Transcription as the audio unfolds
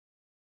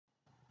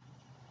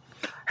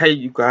Hey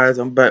you guys,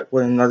 I'm back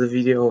with another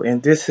video,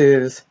 and this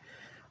is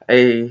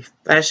a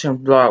fashion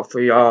blog for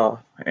y'all.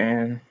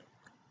 And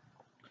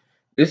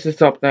this is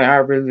something I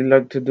really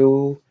like to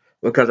do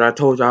because I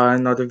told y'all in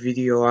another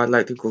video I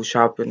like to go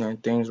shopping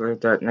and things like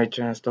that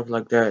nature and stuff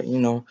like that.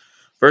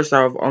 First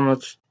off, I'm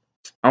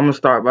gonna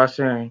start by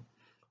saying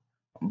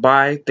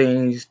buy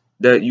things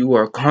that you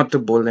are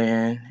comfortable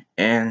in,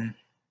 and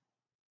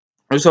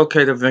it's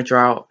okay to venture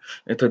out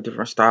into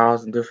different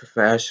styles and different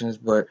fashions,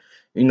 but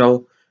you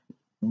know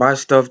buy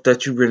stuff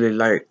that you really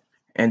like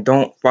and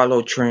don't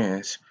follow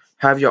trends.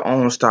 Have your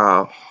own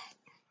style.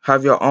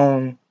 Have your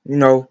own,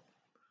 the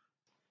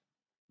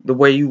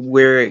way you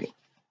wear it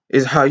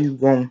is how you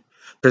going to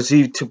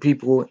perceive to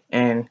people,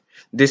 and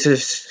this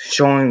is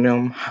showing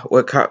them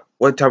what type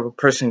of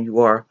person you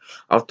are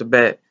off the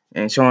bat,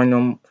 and showing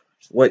them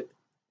what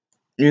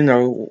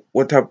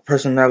what type of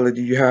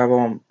personality you have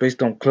on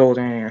based on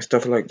clothing and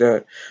stuff like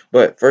that.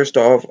 But first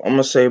off, I'm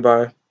gonna say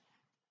by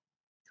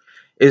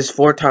it's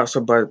four types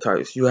of body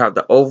types. You have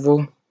the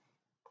oval,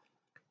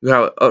 you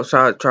have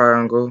upside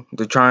triangle,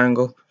 the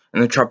triangle,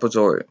 and the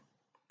trapezoid.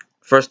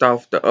 First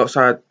off, the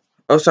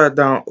upside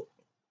down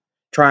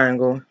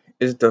triangle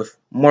is the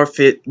more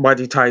fit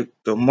body type,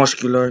 the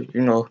muscular,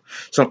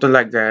 something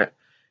like that.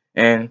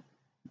 And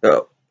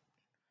the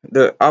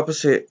the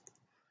opposite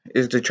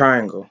is the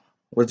triangle,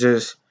 which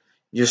is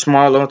you're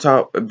small on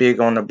top and big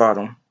on the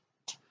bottom.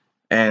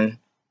 And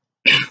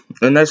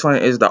the next one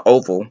is the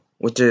oval,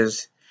 which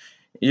is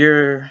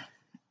you're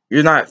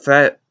you're not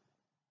fat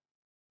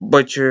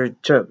but you're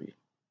chubby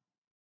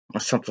or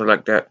something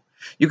like that.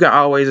 You can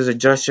always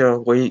adjust your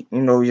weight,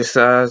 your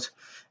size,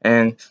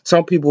 and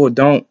some people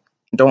don't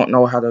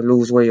know how to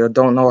lose weight or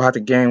don't know how to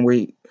gain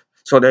weight,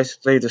 so they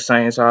stay the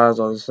same size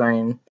or the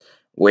same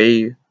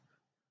weight.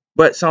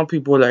 But some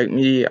people like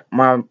me,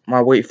 my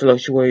weight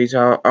fluctuates.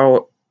 I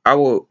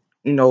will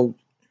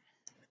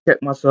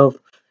check myself,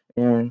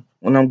 and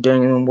when I'm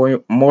gaining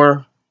weight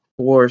more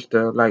towards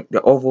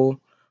the oval,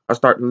 I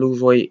start to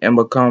lose weight and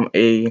become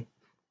a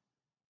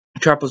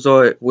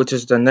trapezoid, which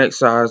is the next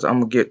size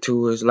I'm gonna get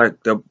to, is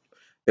like the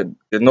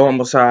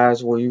normal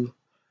size where you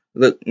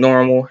look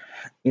normal.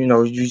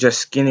 You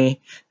just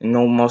skinny and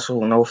no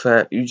muscle, no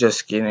fat. You just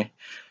skinny.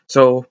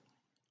 So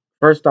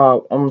first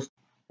off, I'm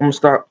gonna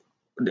start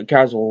with the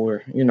casual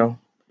wear. You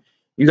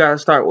gotta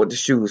start with the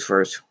shoes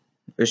first.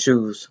 The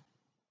shoes,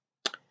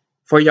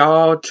 for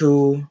y'all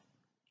to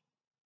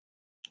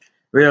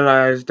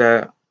realize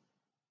that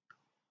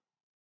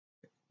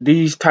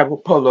these type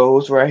of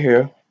polos right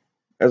here,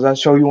 as I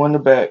show you on the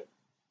back,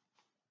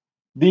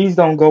 these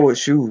don't go with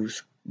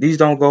shoes. These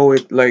don't go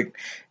with like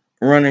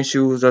running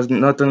shoes or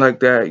nothing like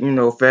that.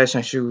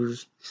 Fashion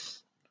shoes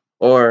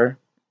or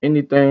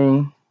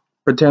anything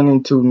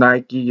pertaining to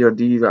Nike or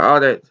Adidas, all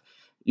that.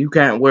 You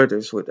can't wear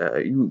this with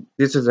that.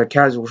 This is a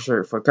casual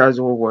shirt for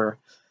casual wear.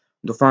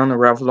 The founder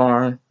Ralph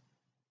Lauren,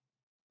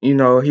 he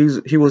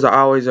was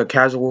always a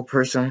casual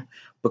person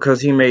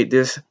because he made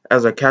this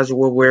as a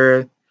casual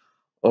wear,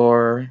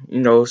 or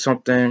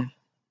something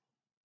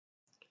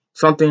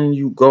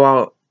you go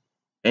out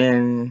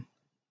and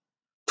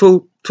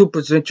to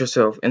present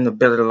yourself in the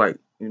better light.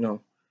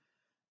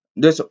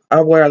 This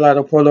I wear a lot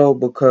of polo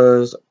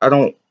because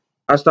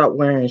I stopped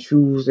wearing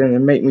shoes and it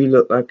make me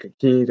look like a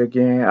kid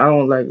again. I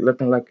don't like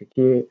looking like a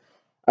kid.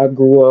 I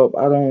grew up.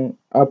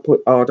 I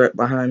put all that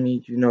behind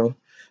me.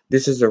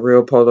 This is a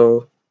real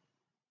polo,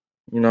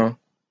 you know.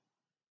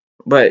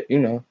 But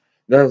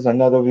that's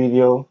another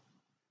video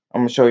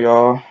I'm gonna show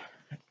y'all.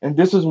 And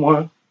this is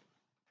one.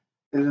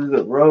 This is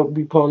a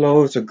rugby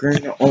polo. It's a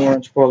green and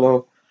orange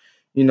polo.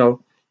 You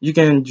know, you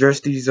can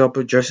dress these up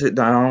or dress it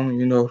down.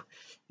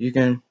 You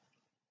can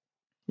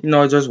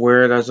just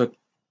wear it as a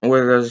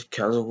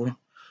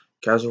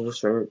casual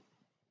shirt,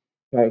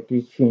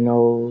 khaki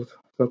chinos,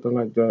 something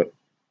like that,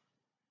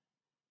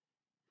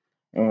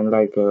 and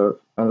like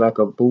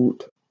a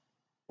boot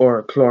or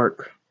a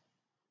Clark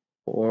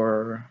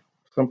or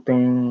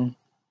something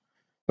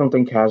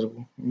something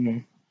casual.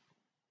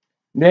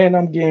 Then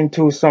I'm getting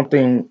to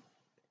something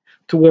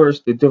towards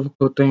the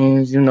difficult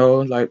things.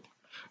 Like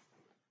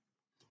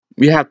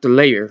you have to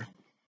layer.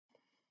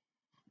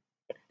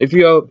 If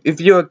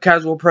you're a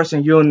casual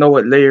person, you'll know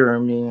what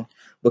layering means,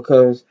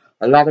 because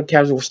a lot of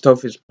casual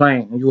stuff is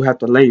plain. You have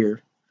to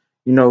layer.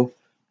 You know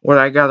what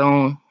I got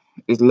on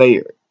is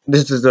layered.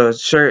 This is a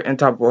shirt on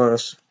top of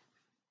us.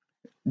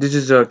 This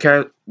is a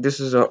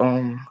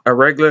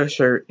regular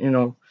shirt,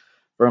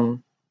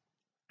 from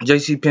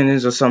JC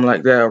Penney's or something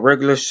like that. A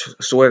regular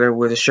sweater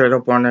with a shirt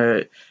up on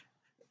there.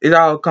 It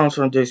all comes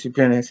from JC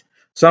Penney's.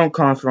 Some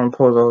comes from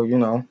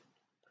Polo.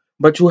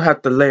 But you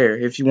have to layer.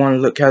 If you want to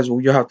look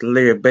casual, you have to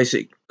layer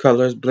basic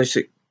colors,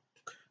 basic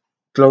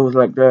clothes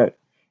like that.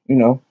 You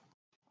know.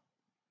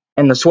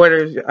 And the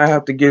sweaters, I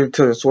have to get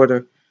into the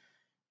sweater.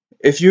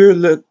 If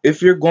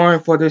you're going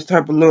for this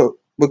type of look,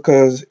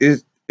 because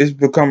it's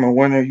becoming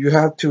winter, you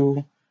have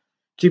to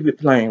keep it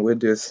plain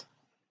with this.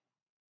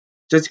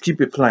 Just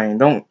keep it plain.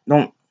 Don't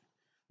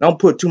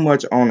put too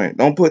much on it.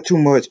 Don't put too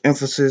much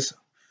emphasis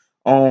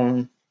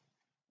on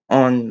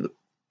on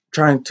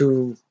trying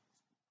to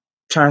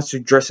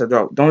dress it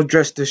up. Don't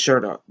dress this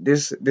shirt up.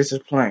 This is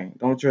plain.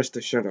 Don't dress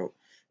this shirt up.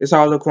 It's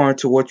all according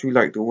to what you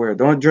like to wear.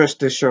 Don't dress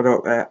this shirt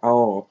up at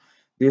all.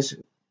 This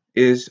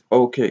is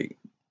okay.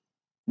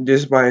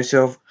 This by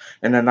itself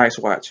and a nice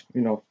watch,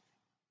 you know.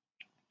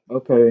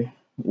 Okay,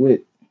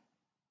 with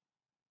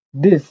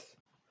this.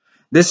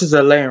 This is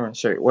a layering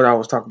shirt, what I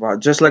was talking about.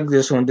 Just like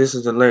this one, this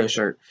is a layer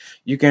shirt.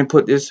 You can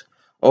put this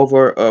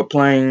over a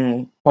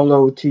plain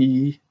polo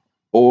tee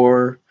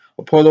or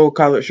a polo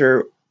collared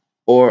shirt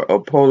or a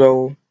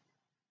polo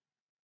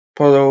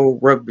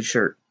rugby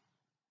shirt.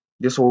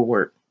 This will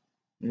work,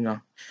 you know,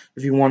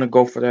 if you want to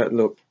go for that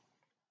look.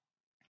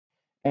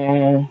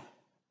 And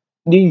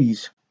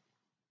these,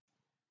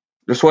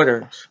 the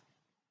sweaters,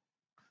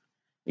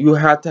 you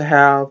have to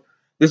have,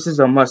 this is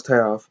a must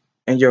have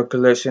in your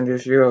collection.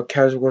 If you're a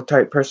casual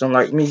type person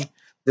like me,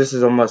 this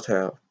is a must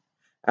have.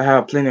 I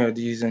have plenty of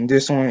these, and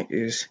this one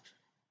is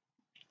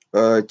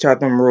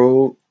Chatham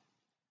Road.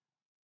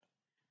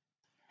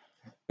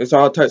 It's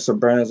all types of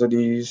brands of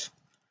these,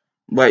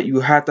 but you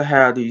have to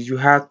have these. You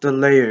have to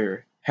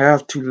layer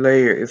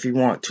if you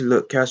want to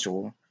look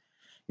casual.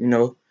 You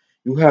know,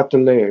 you have to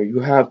layer. You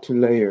have to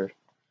layer.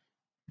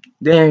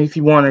 Then, if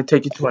you want to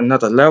take it to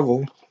another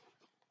level,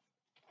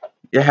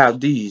 you have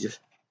these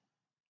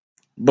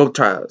bow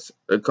ties.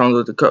 It comes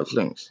with the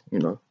cufflinks. You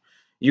know,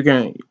 you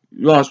don't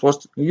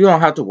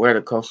have to wear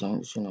the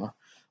cufflinks. You know,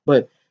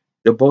 but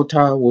the bow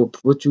tie will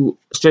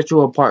set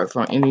you apart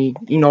from any.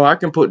 You know, I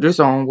can put this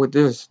on with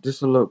this.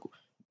 This will look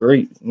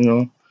great. You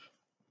know,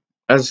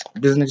 as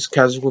business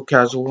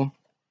casual,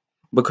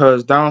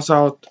 because down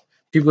south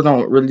people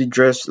don't really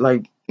dress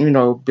like,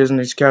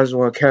 business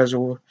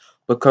casual,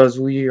 because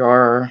we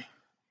are,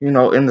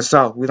 in the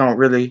south. We don't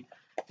really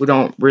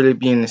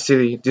be in the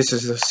city. This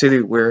is a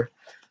city where,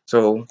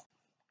 so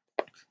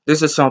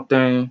this is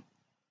something.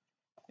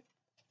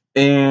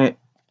 And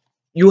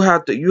you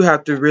have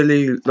to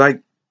really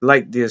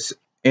like this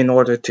in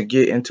order to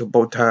get into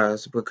bow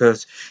ties,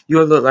 because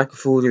you'll look like a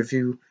fool if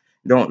you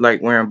don't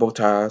like wearing bow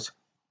ties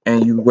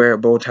and you wear a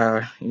bow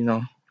tie.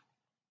 And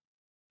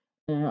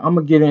I'm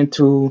gonna get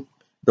into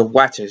the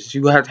watches.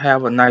 You have to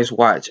have a nice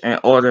watch in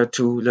order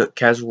to look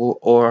casual,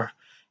 or,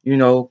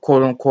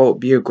 quote unquote,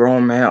 be a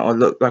grown man or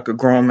look like a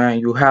grown man.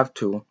 You have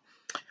to.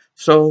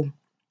 So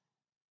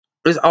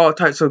it's all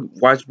types of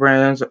watch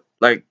brands,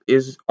 like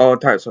it's all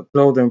types of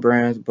clothing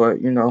brands, but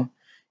you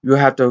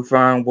have to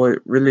find what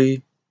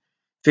really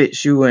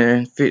fits you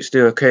and fits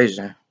the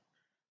occasion.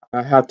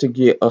 I have to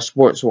get a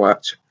sports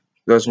watch.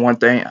 That's one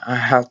thing I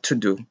have to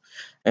do.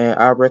 And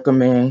I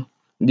recommend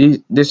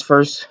this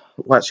first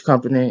watch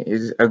company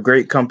is a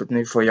great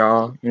company for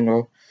y'all.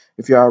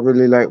 If y'all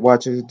really like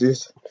watches,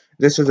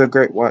 this is a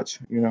great watch.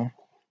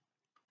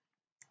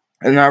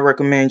 And I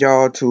recommend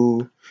y'all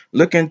to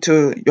look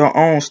into your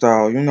own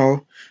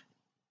style.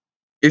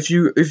 If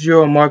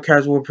you're a more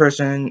casual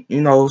person,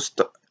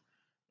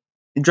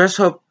 dress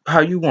up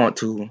how you want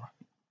to.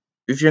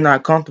 If you're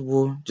not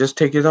comfortable, just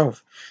take it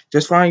off.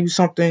 Just find you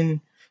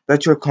something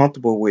that you're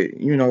comfortable with.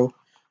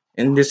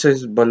 And this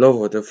is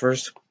Belova, the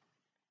first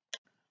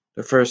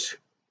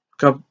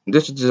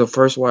this is the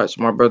first watch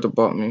my brother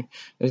bought me.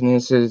 And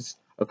this is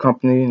a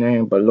company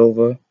named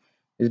Belova.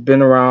 It's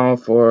been around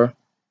for,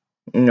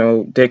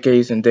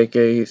 decades and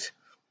decades.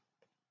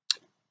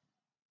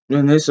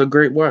 And it's a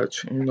great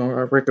watch. I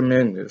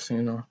recommend this.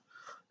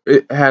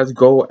 It has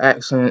gold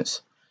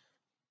accents.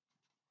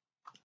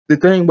 The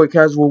thing with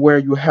casual wear,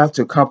 you have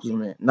to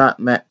complement, not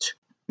match.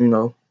 You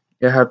know,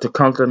 you have to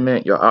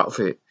complement your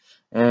outfit.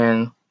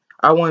 And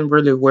I wouldn't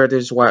really wear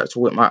this watch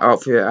with my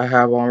outfit I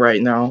have on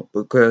right now,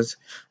 because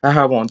I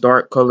have on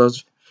dark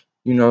colors.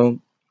 You know,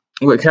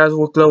 with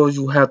casual clothes,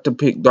 you have to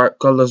pick dark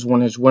colors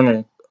when it's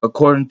winter.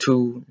 According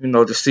to,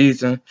 the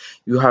season,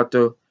 you have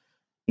to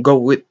go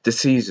with the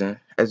season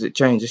as it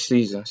changes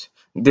seasons.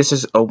 This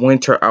is a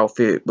winter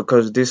outfit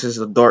because this is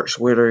a dark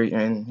sweater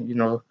and,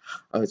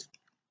 a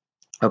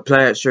a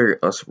plaid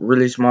shirt,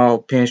 really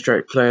small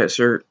pinstripe plaid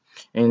shirt,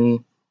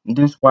 and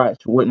this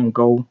watch wouldn't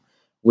go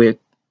with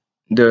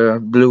the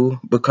blue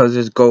because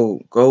it's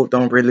gold. Gold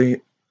don't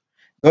really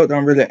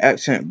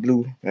accent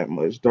blue that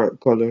much,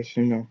 dark colors.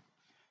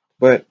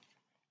 But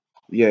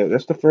yeah,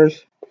 that's the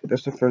first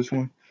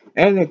one.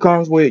 And it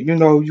comes with,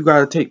 you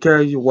gotta take care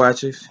of your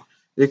watches.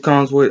 It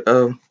comes with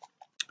a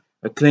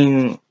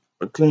clean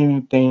a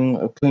cleaning thing,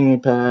 a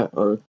cleaning pad,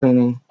 or a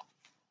cleaning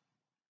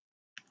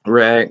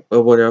rag,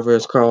 or whatever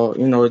it's called.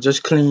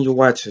 Just clean your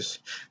watches.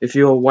 If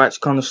you're a watch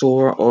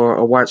connoisseur or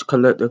a watch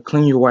collector,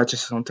 clean your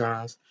watches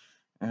sometimes.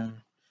 And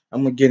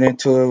I'm gonna get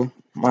into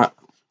my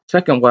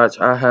second watch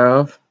I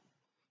have.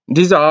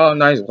 These are all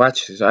nice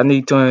watches. I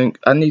need to,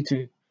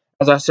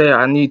 as I said,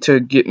 I need to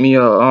get me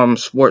a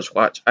sports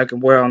watch I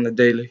can wear on the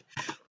daily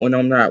when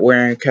I'm not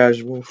wearing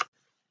casual,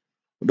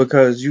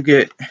 because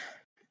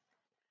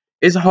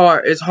it's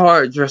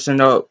hard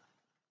dressing up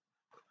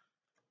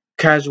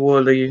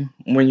casually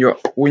when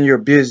you're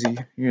busy,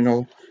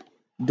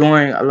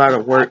 doing a lot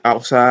of work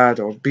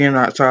outside or being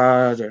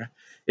outside, or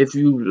if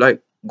you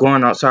like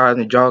going outside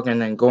and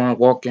jogging and going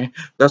walking.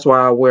 That's why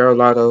I wear a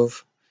lot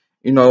of,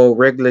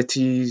 regular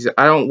tees.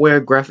 I don't wear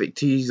graphic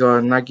tees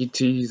or Nike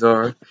tees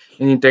or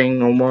anything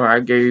no more.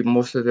 I gave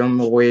most of them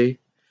away.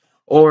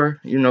 Or,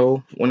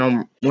 when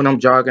I'm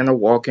jogging or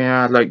walking,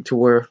 I like to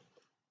wear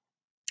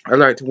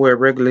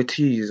regular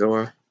tees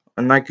or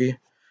a Nike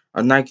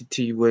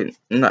tee with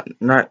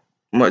not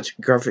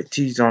much graphic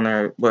tees on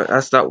there. But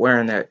I stopped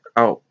wearing that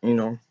out.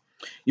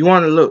 You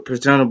want to look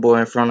presentable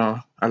in front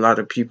of a lot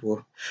of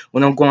people.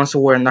 When I'm going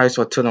somewhere nice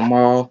or to the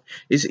mall,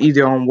 it's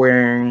either I'm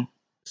wearing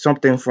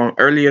something from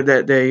earlier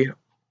that day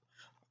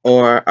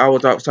or I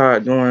was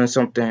outside doing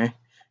something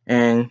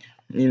and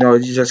you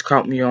just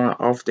caught me on an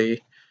off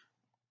day.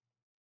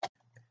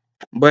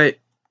 But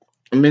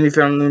many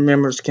family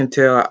members can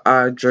tell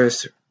I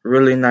dress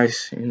really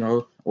nice,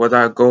 whether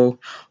I go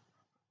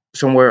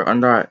somewhere or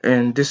not.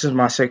 And this is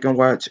my second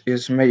watch.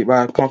 It's made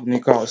by a company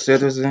called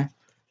Citizen.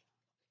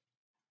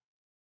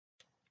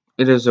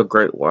 It is a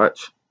great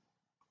watch.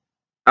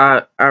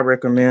 I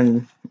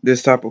recommend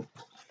this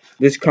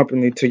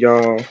company to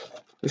y'all.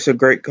 It's a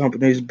great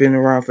company. It's been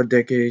around for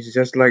decades,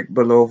 just like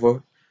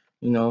Belova.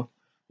 You know,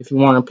 if you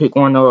want to pick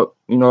one up,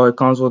 it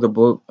comes with a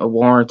book, a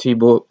warranty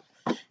book.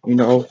 You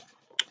know,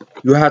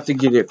 you have to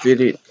get it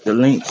fitted. The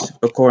links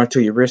according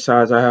to your wrist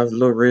size. I have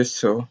little wrist,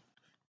 so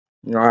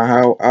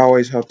I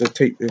always have to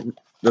take the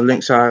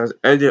link size.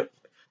 Go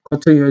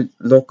to your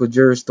local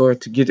jewelry store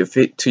to get it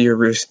fit to your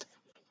wrist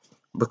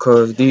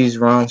because these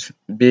runs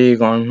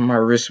big on my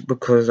wrist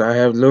because I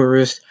have little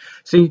wrist.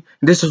 See,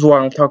 this is what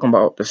I'm talking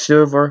about. The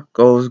silver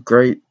goes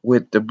great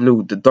with the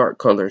blue, the dark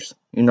colors.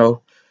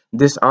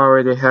 This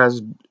already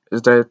has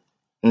is that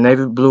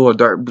navy blue or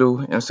dark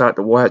blue inside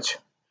the watch.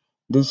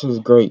 This is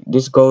great.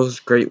 This goes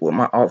great with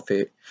my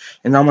outfit,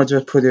 and I'm gonna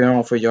just put it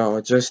on for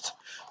y'all, just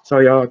so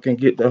y'all can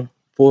get the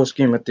full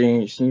scheme of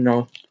things.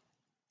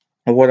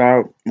 What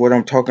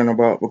I'm talking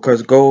about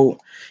because gold,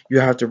 you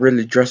have to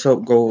really dress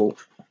up gold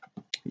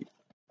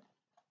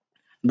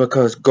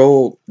because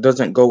gold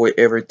doesn't go with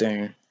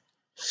everything.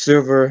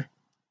 Silver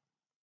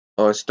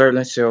or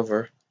sterling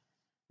silver,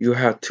 you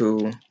have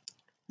to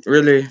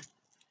really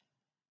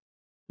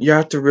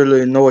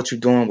know what you're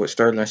doing with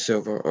sterling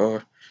silver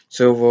or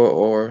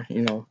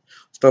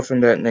stuff in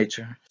that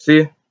nature.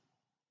 See,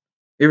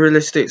 it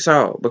really sticks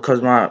out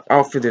because my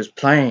outfit is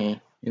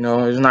plain.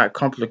 It's not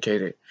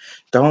complicated.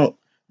 Don't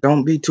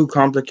don't be too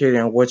complicated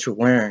in what you're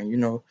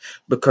wearing,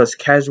 because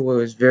casual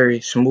is very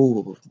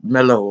smooth,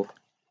 mellow.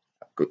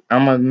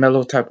 I'm a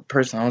mellow type of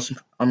person.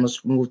 I'm a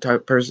smooth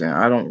type of person.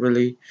 I don't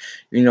really,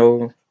 you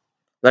know,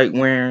 like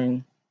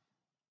wearing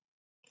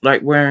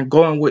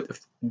going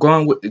with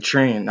the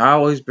trend. I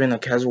always been a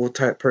casual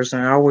type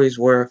person. I always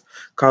wear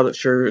collared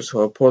shirts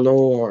or polo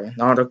or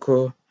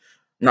nautical.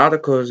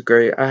 Nautical is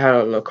great. I had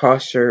a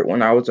Lacoste shirt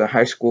when I was in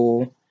high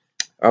school.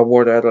 I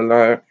wore that a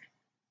lot.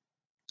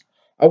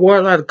 I wore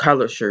a lot of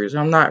collared shirts.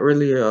 I'm not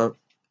really a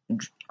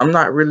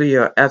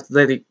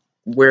athletic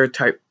wear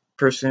type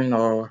person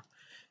or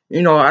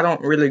I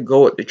don't really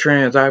go with the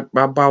trends. I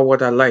buy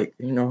what I like.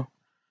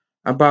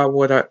 I buy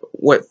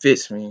what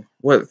fits me,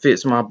 what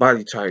fits my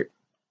body type.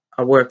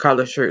 I wear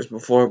collared shirts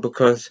before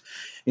because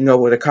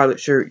with a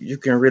collared shirt you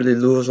can really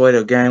lose weight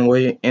or gain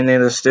weight and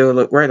it'll still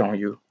look right on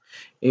you.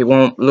 It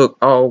won't look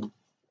all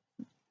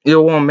it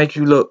won't make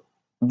you look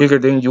bigger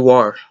than you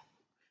are.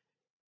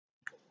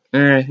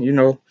 And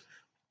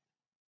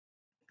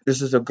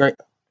this is a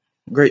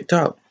great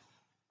top.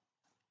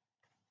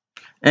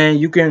 And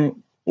you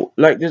can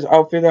like this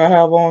outfit I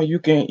have on, you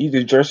can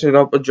either dress it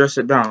up or dress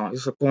it down.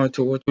 It's according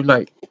to what you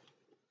like.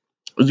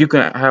 You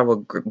can have a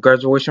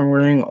graduation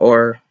ring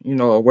or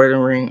a wedding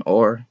ring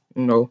or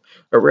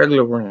a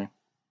regular ring.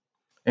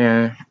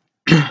 And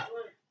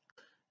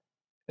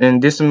And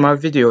this is my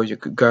video, you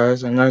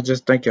guys. And I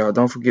just thank y'all.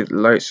 Don't forget to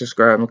like,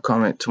 subscribe, and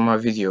comment to my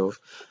videos.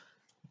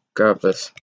 God bless.